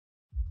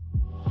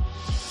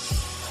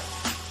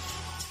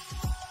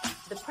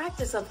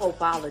practice of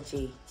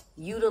Hopeology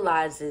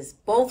utilizes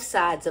both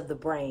sides of the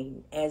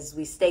brain, as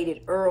we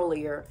stated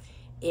earlier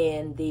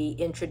in the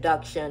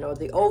introduction or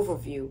the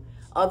overview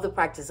of the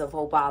practice of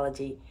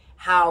Hopeology,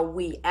 how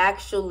we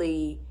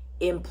actually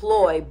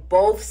employ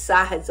both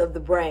sides of the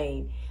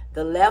brain.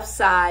 The left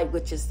side,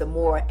 which is the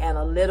more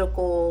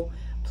analytical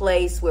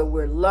place where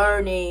we're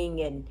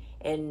learning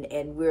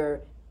and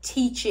we're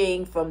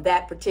teaching from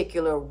that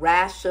particular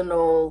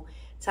rational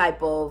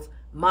type of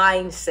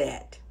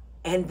mindset.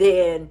 And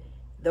then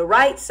the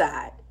right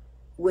side,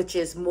 which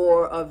is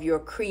more of your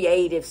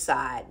creative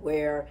side,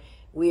 where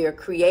we are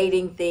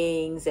creating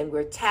things and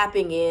we're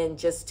tapping in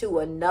just to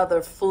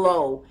another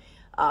flow.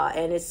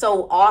 And it's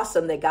so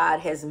awesome that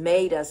God has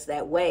made us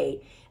that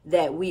way,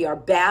 that we are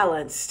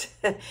balanced.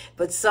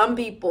 But some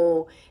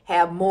people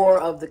have more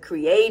of the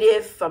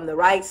creative from the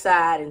right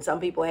side, and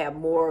some people have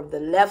more of the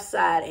left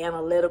side,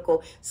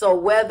 analytical. So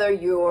whether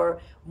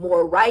you're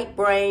more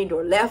right-brained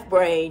or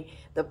left-brained,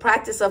 the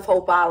practice of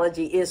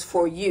Hopeology is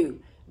for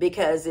you,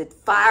 because it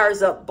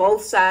fires up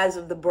both sides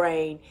of the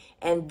brain,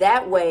 and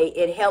that way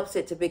it helps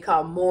it to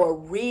become more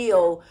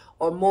real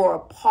or more a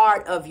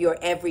part of your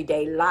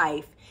everyday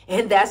life.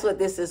 And that's what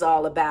this is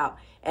all about,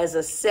 as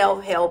a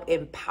self-help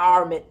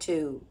empowerment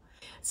tool.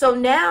 So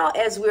now,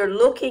 as we're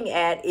looking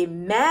at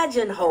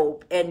Imagine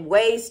Hope and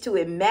ways to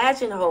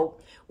imagine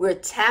hope, we're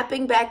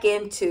tapping back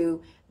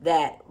into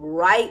that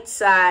right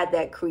side,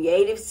 that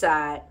creative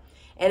side.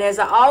 And as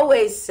I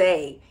always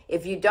say,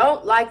 if you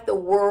don't like the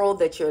world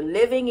that you're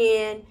living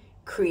in,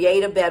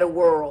 create a better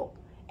world.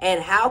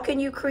 And how can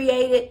you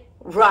create it?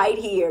 Right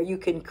here. You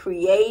can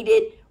create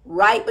it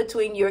right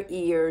between your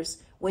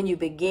ears when you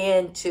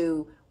begin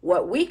to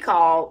what we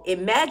call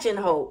imagine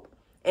hope.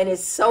 And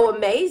it's so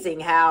amazing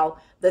how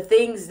the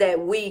things that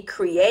we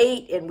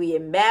create and we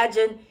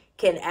imagine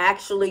can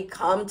actually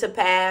come to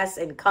pass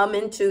and come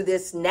into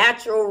this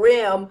natural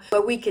realm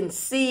where we can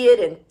see it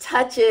and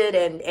touch it,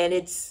 and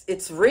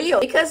it's real.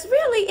 Because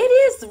really it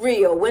is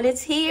real. When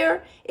it's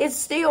here, it's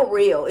still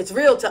real. It's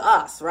real to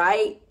us,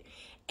 right?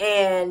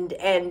 And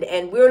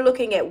we're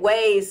looking at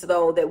ways,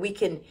 though, that we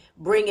can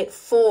bring it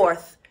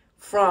forth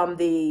from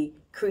the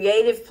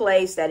creative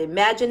place, that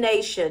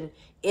imagination,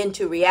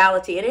 into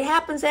reality. And it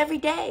happens every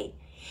day.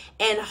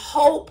 And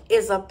hope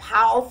is a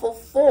powerful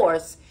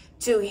force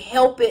to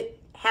help it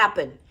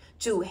happen,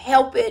 to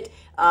help it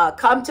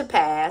come to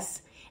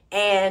pass,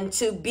 and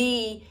to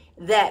be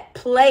that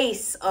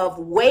place of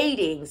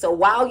waiting. So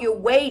while you're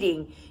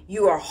waiting,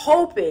 you are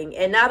hoping,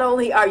 and not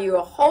only are you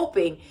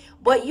hoping,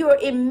 but you're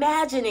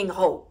imagining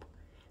hope.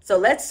 So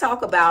let's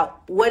talk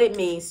about what it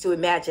means to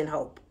imagine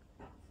hope.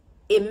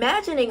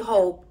 Imagining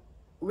hope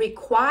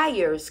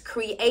requires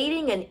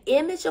creating an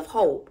image of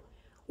hope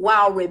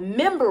while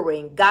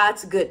remembering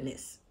God's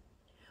goodness.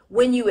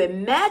 When you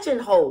imagine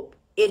hope,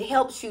 it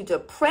helps you to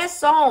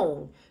press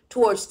on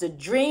towards the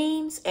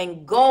dreams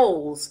and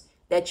goals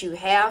that you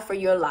have for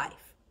your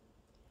life.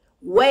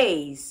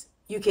 Ways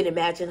you can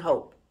imagine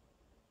hope.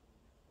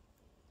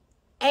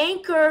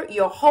 Anchor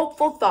your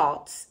hopeful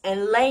thoughts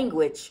and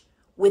language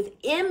with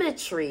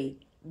imagery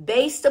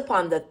based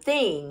upon the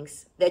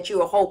things that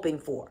you are hoping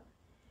for.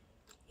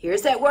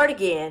 Here's that word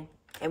again.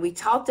 And we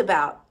talked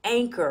about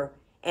anchor,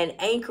 and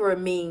anchor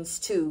means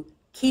to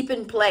keep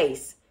in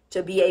place,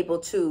 to be able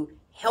to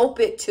help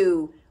it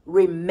to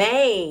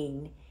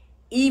remain,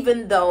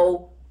 even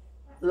though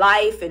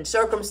life and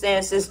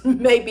circumstances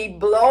may be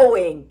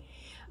blowing,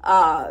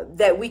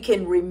 that we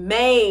can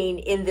remain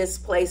in this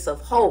place of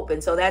hope.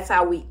 And so that's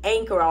how we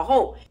anchor our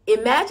hope.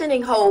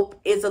 Imagining hope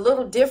is a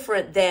little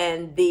different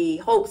than the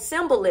hope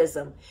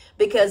symbolism,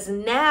 because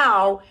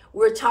now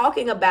we're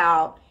talking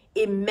about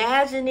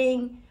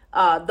imagining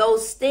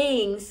those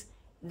things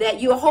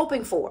that you're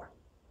hoping for.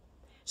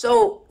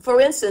 So, for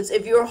instance,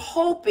 if you're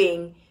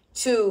hoping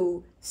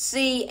to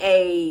see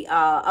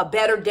a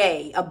better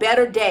day, a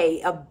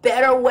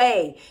better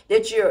way,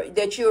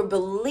 that you're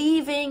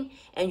believing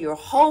and you're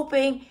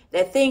hoping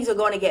that things are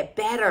going to get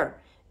better,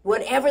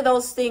 whatever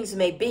those things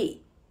may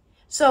be.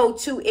 So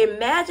to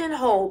imagine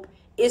hope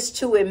is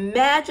to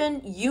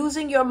imagine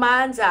using your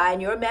mind's eye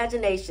and your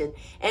imagination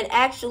and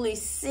actually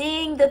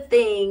seeing the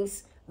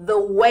things the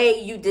way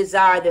you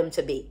desire them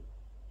to be.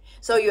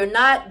 So you're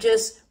not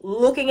just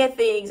looking at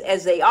things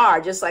as they are,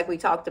 just like we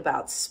talked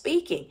about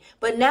speaking,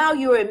 but now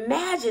you're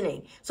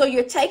imagining. So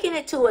you're taking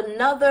it to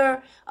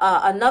another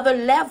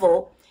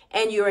level,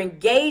 and you're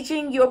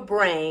engaging your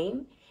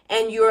brain,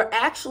 and you're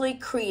actually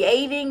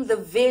creating the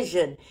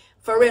vision.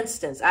 For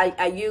instance,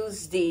 I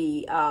use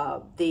the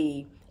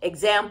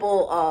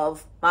example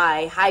of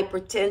my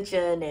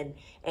hypertension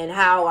and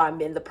how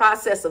I'm in the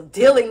process of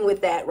dealing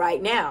with that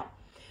right now.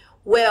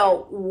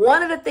 Well,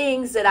 one of the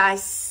things that I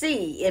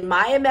see in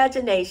my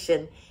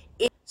imagination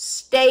is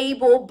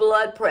stable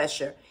blood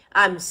pressure.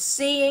 I'm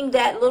seeing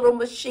that little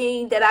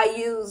machine that I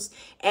use,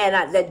 and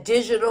that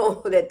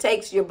digital that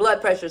takes your blood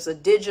pressure. It's a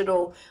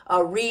digital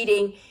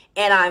reading,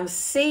 and I'm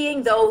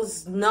seeing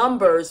those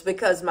numbers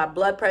because my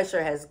blood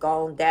pressure has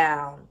gone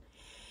down.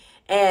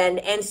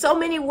 and so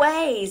many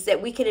ways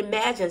that we can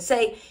imagine.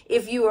 Say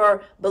if you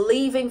are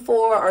believing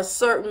for a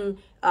certain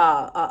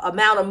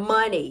amount of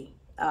money.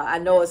 I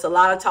know it's a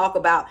lot of talk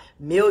about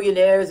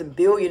millionaires and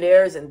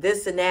billionaires and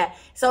this and that.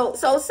 So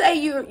say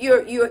you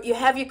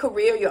have your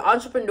career, your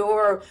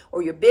entrepreneur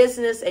or your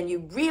business, and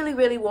you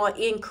really want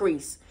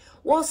increase.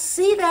 Well,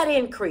 see that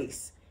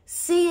increase.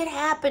 See it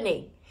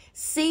happening.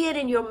 See it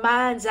in your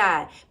mind's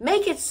eye.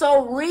 Make it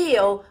so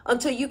real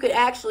until you could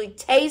actually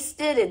taste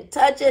it and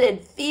touch it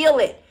and feel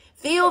it.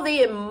 Feel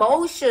the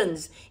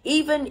emotions,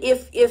 even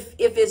if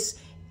it's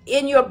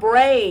in your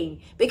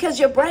brain, because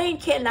your brain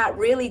cannot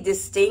really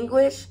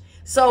distinguish.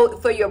 So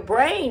for your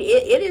brain,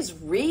 it is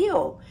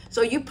real.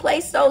 So you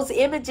place those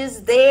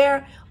images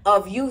there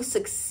of you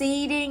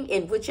succeeding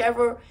in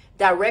whichever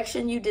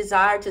direction you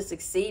desire to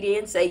succeed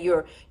in. Say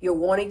you're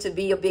wanting to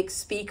be a big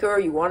speaker,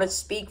 you want to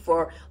speak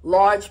for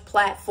large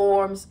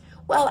platforms.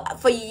 Well,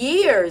 for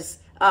years,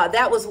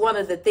 that was one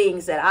of the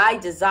things that I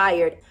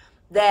desired,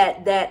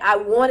 that I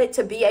wanted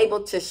to be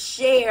able to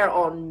share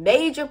on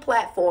major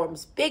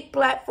platforms, big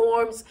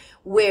platforms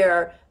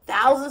where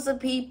thousands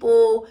of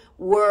people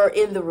were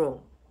in the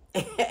room.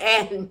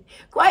 And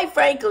quite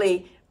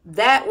frankly,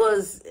 that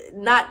was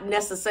not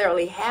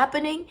necessarily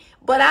happening,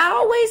 but I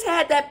always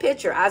had that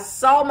picture. I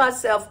saw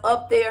myself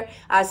up there.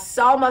 I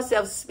saw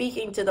myself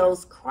speaking to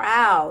those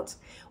crowds.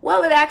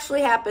 Well, it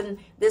actually happened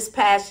this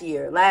past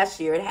year.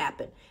 Last year it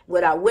happened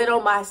when I went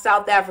on my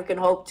South African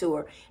Hope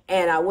Tour,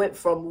 and I went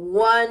from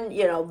one,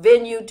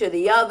 venue to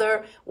the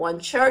other, one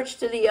church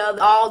to the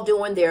other, all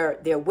doing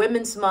their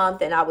Women's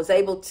Month, and I was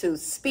able to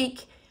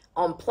speak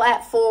on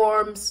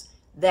platforms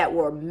that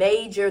were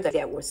major,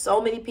 that were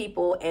so many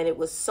people, and it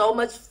was so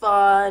much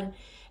fun,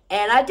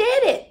 and I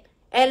did it.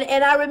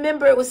 And I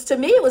remember it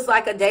was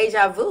like a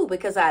deja vu,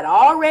 because I'd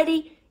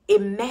already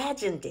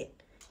imagined it.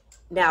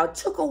 Now, it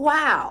took a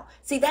while.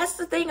 See, that's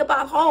the thing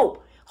about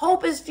hope.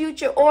 Hope is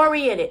future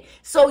oriented.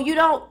 So you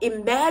don't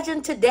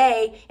imagine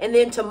today and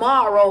then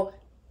tomorrow,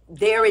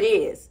 there it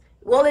is.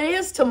 Well, it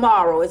is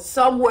tomorrow. It's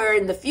somewhere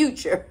in the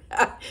future.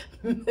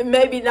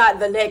 Maybe not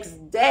the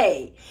next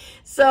day.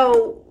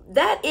 So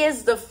that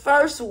is the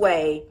first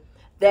way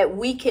that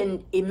we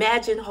can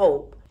imagine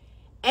hope.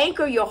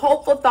 Anchor your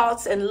hopeful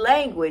thoughts and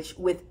language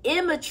with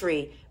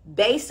imagery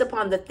based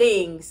upon the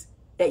things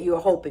that you're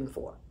hoping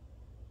for.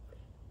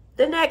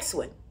 The next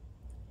one,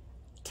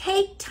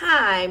 take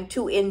time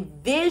to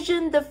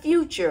envision the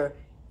future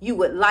you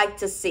would like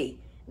to see.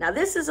 Now,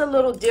 this is a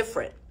little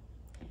different.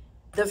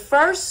 The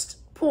first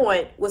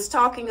point was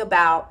talking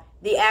about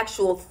the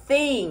actual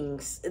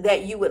things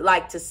that you would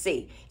like to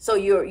see. So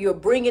you're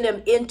bringing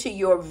them into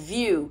your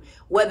view,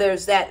 whether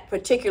it's that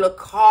particular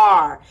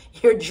car,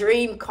 your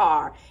dream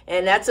car.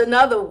 And that's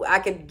another, I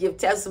could give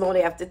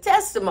testimony after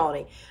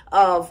testimony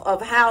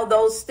of how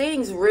those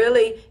things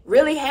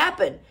really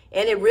happen.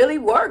 And it really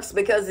works,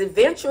 because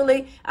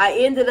eventually I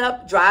ended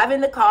up driving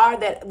the car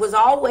that was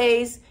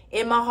always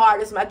in my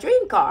heart as my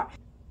dream car.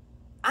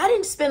 I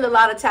didn't spend a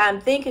lot of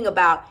time thinking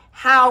about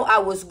how I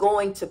was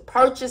going to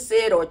purchase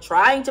it or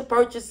trying to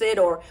purchase it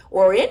or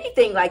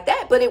anything like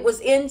that, but it was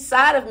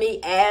inside of me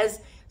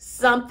as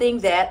something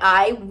that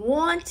I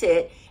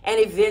wanted, and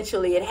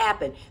eventually it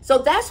happened. So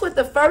that's what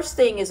the first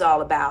thing is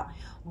all about.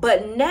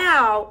 But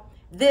now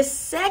this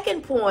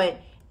second point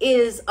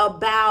is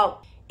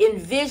about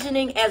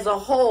envisioning as a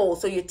whole.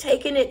 So you're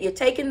taking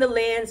the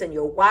lens and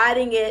you're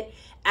widening it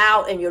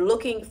out, and you're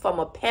looking from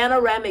a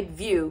panoramic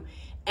view,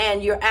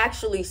 and you're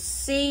actually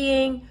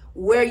seeing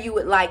where you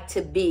would like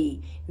to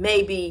be,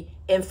 maybe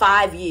in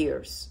 5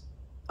 years.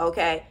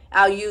 Okay,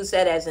 I'll use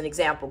that as an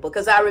example,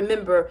 because I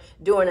remember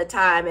during a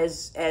time,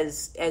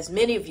 as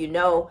many of you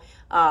know,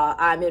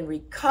 I'm in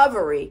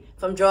recovery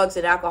from drugs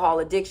and alcohol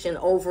addiction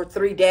over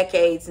 3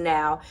 decades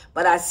now,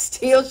 but I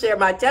still share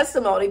my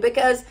testimony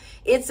because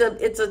it's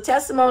a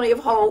testimony of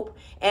hope,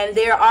 and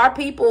there are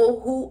people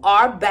who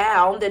are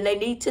bound and they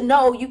need to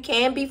know you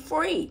can be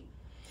free.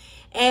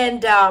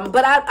 And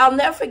but I'll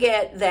never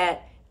forget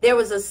that there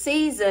was a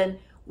season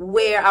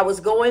where I was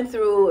going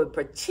through a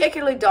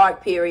particularly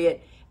dark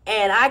period,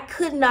 and I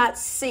could not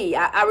see.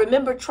 I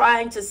remember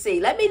trying to see,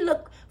 let me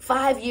look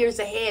 5 years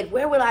ahead.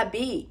 Where will I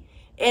be?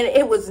 And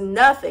it was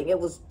nothing. It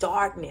was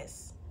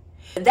darkness.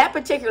 In that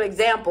particular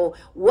example,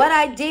 what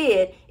I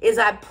did is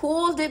I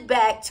pulled it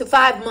back to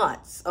 5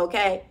 months,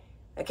 okay?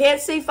 I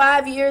can't see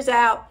 5 years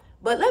out,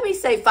 but let me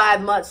say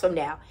 5 months from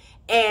now.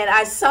 And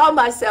I saw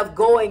myself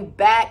going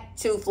back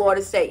to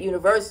Florida State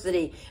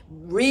University,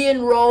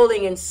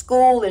 re-enrolling in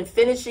school and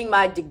finishing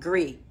my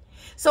degree.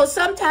 So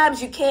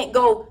sometimes you can't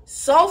go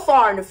so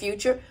far in the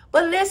future,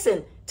 but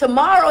listen,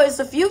 tomorrow is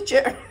the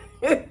future.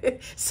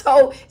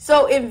 So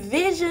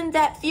envision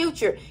that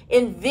future.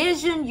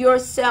 Envision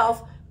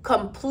yourself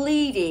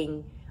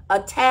completing a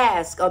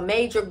task, a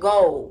major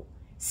goal.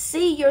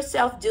 See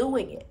yourself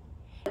doing it.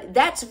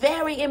 That's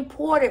very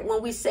important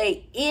when we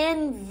say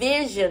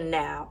envision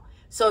now.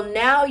 So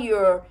now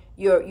you're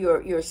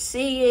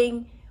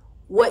seeing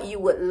what you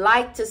would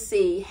like to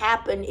see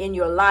happen in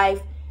your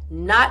life,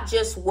 not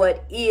just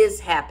what is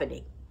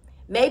happening.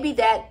 Maybe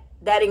that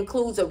that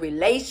includes a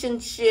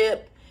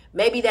relationship.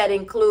 Maybe that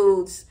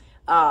includes,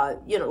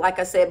 like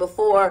I said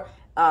before,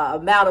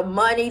 amount of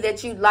money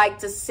that you'd like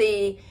to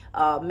see.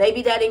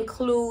 Maybe that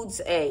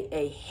includes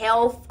a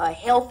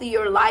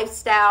healthier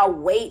lifestyle,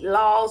 weight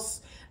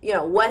loss,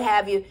 what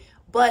have you.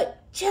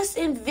 But just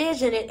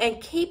envision it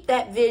and keep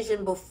that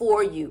vision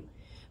before you,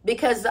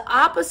 because the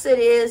opposite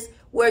is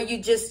where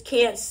you just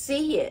can't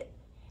see it,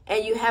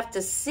 and you have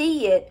to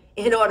see it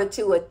in order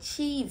to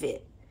achieve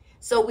it.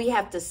 So we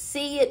have to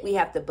see it, we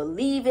have to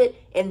believe it,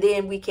 and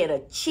then we can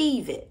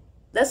achieve it.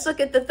 Let's look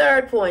at the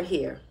third point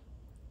here.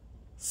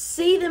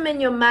 See them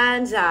in your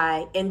mind's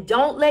eye and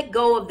don't let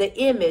go of the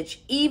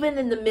image, even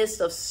in the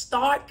midst of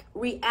stark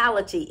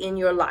reality in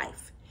your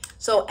life.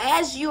 So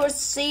as you're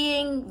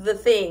seeing the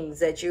things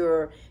that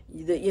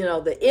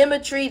the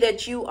imagery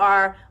that you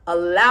are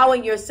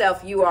allowing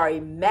yourself, you are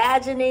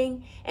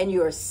imagining and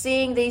you are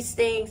seeing these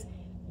things,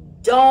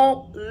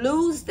 don't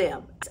lose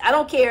them. I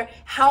don't care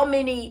how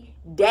many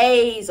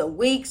days or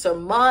weeks or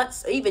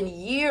months or even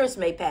years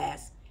may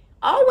pass.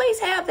 Always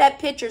have that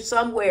picture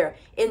somewhere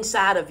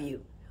inside of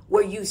you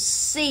where you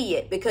see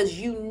it, because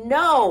you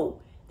know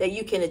that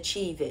you can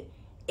achieve it.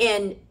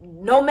 And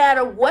no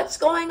matter what's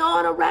going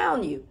on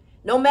around you,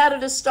 no matter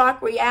the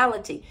stark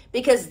reality,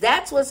 because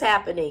that's what's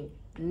happening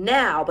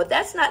now, but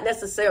that's not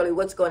necessarily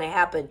what's going to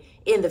happen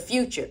in the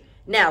future.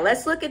 Now,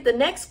 let's look at the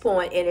next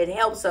point, and it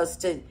helps us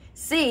to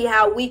see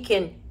how we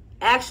can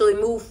actually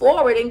move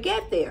forward and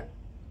get there.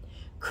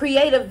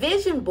 Create a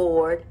vision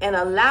board and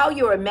allow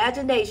your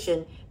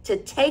imagination to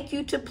take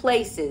you to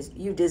places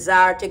you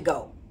desire to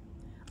go.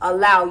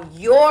 Allow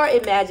your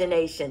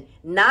imagination,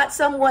 not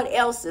someone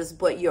else's,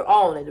 but your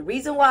own. And the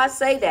reason why I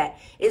say that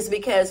is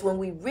because when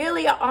we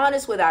really are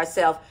honest with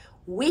ourselves,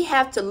 we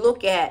have to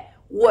look at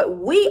what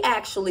we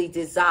actually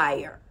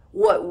desire,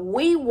 what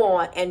we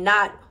want, and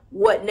not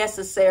what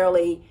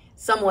necessarily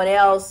someone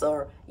else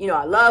or,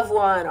 our loved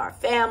one, our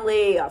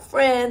family, our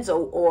friends,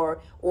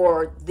 or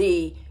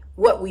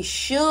what we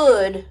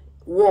should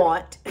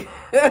want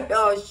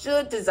or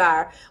should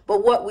desire,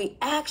 but what we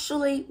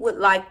actually would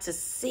like to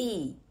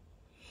see.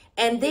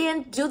 And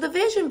then do the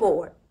vision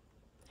board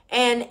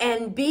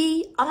and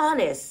be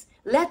honest.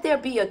 Let there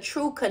be a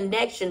true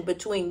connection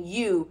between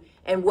you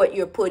and what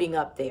you're putting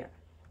up there.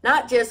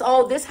 Not just,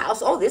 this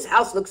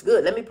house looks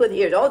good. Let me put it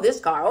here. This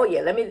car. Oh,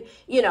 yeah, let me,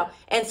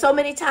 And so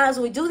many times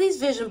when we do these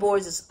vision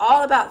boards, it's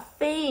all about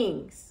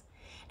things.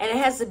 And it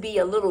has to be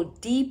a little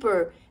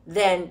deeper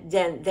than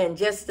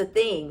just the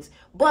things.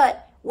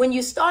 But when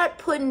you start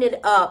putting it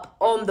up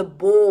on the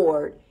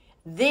board,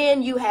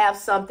 then you have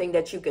something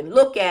that you can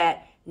look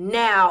at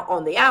now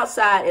on the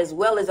outside as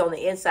well as on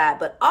the inside,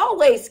 but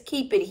always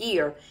keep it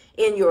here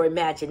in your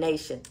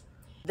imagination.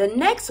 The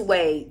next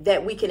way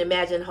that we can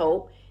imagine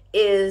hope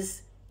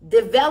is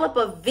develop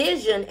a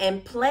vision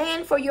and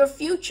plan for your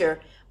future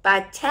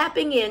by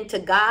tapping into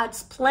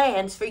God's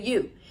plans for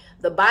you.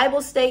 The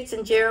Bible states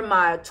in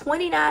Jeremiah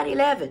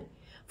 29:11,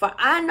 "For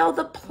I know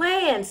the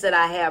plans that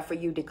I have for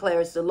you,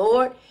 declares the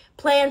Lord,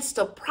 plans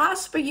to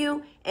prosper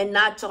you and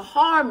not to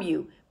harm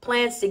you,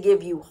 plans to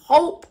give you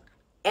hope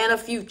and a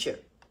future."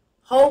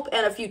 Hope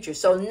and a future.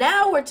 So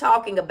now we're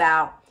talking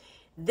about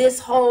this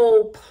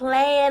whole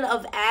plan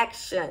of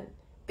action,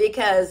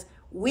 because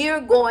we're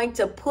going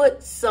to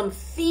put some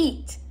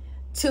feet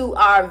to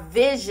our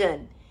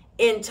vision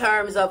in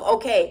terms of,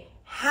 okay,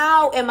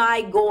 how am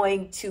I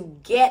going to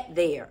get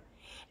there?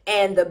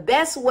 And the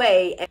best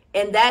way,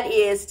 and that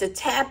is to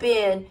tap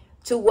in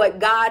to what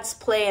God's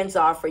plans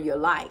are for your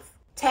life.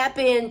 Tap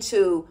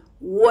into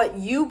what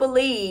you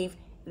believe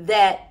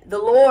that the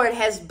Lord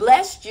has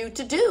blessed you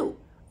to do.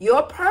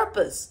 Your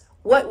purpose,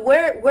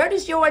 where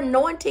does your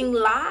anointing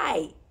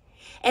lie?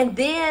 And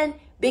then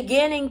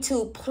beginning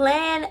to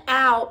plan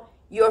out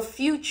your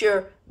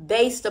future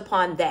based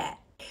upon that.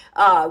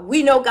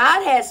 We know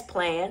God has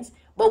plans,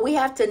 but we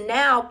have to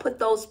now put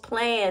those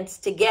plans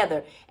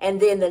together. And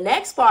then the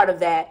next part of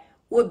that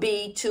would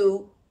be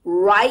to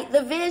write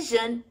the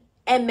vision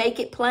and make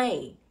it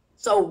plain.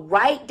 So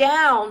write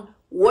down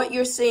what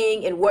you're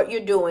seeing and what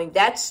you're doing.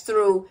 That's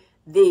through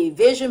the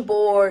vision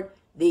board,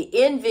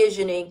 the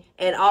envisioning,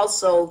 and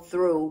also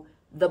through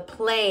the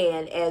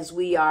plan as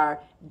we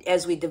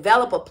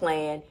develop a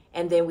plan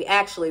and then we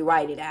actually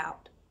write it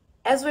out.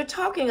 As we're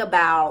talking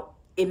about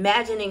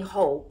imagining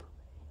hope,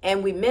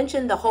 and we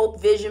mentioned the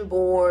hope vision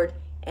board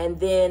and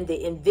then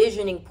the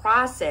envisioning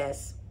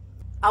process,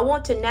 I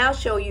want to now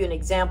show you an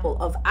example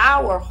of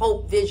our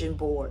hope vision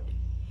board.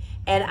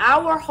 And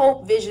our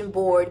hope vision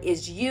board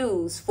is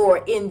used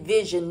for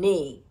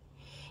envisioning.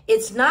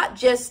 It's not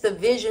just the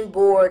vision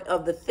board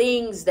of the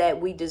things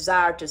that we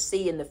desire to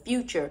see in the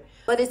future,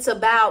 but it's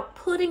about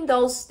putting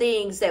those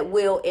things that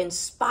will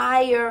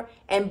inspire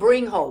and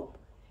bring hope.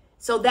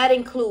 So that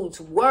includes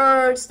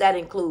words, that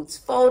includes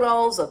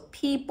photos of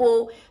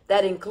people,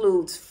 that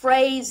includes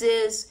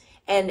phrases,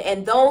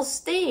 and those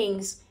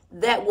things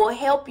that will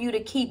help you to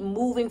keep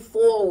moving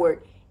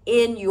forward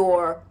in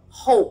your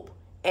hope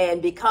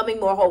and becoming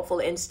more hopeful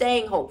and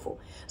staying hopeful.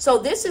 So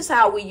this is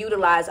how we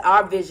utilize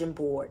our vision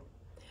board.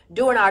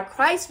 during our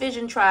Christ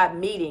Vision Tribe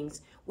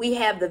meetings, we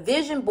have the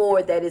vision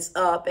board that is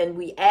up, and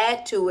we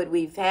add to it.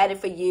 We've had it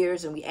for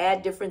years, and we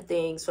add different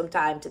things from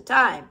time to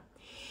time.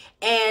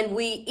 And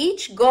we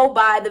each go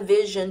by the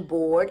vision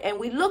board and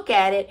we look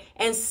at it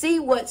and see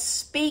what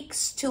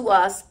speaks to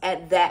us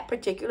at that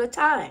particular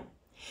time.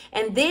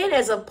 And then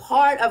as a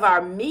part of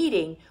our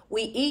meeting,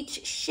 we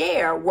each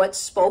share what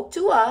spoke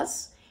to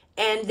us,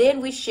 and then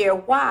we share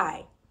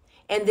why.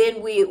 And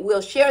then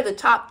we'll share the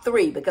top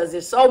 3, because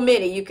there's so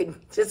many, you can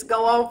just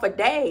go on for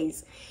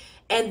days.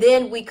 And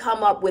then we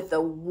come up with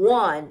the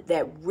one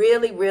that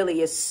really,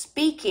 really is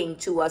speaking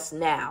to us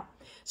now.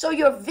 So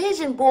your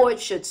vision board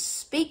should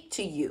speak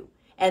to you.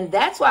 And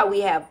that's why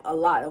we have a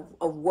lot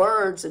of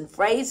words and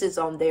phrases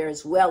on there,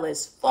 as well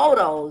as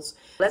photos.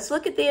 Let's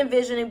look at the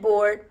envisioning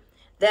board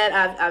that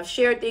I've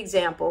shared the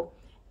example.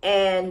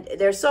 And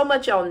there's so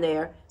much on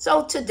there.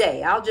 So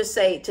today, I'll just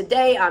say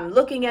today I'm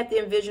looking at the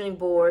envisioning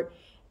board.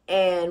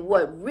 And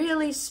what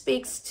really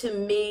speaks to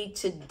me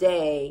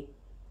today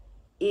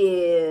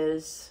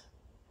is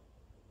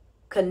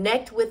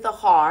connect with the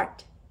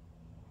heart,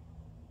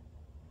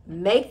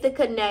 make the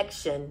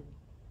connection,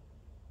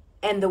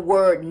 and the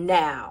word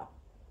now.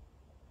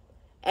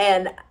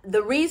 And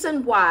the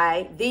reason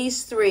why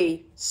these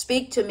 3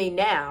 speak to me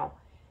now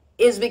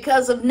is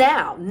because of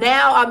now.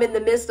 Now I'm in the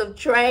midst of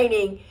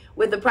training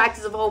with the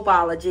practice of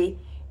Hopeology,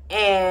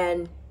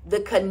 and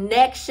the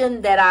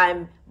connection that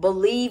I'm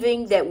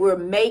believing that we're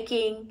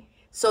making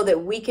so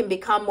that we can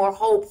become more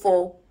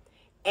hopeful,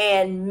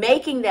 and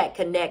making that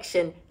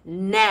connection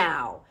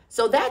now.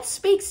 So that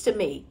speaks to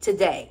me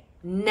today,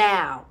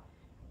 now.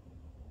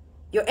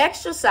 Your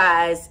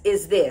exercise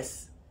is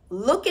this.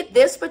 Look at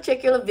this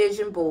particular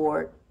vision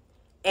board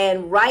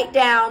and write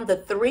down the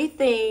 3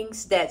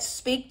 things that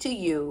speak to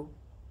you,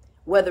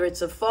 whether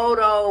it's a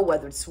photo,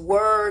 whether it's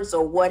words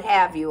or what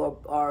have you,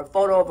 or a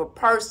photo of a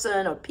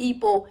person or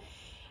people,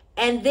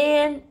 and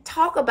then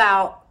talk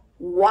about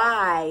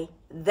why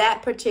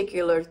that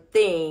particular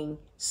thing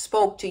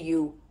spoke to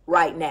you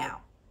right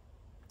now.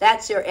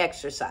 That's your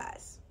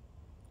exercise,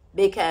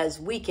 because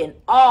we can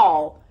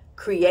all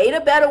create a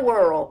better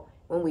world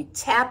when we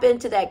tap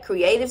into that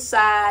creative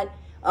side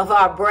of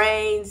our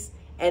brains,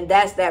 and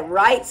that's that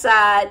right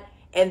side,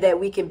 and that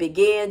we can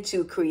begin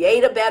to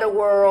create a better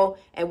world,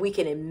 and we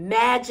can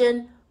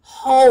imagine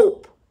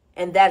hope.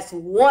 And that's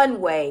one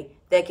way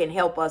that can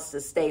help us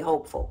to stay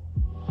hopeful.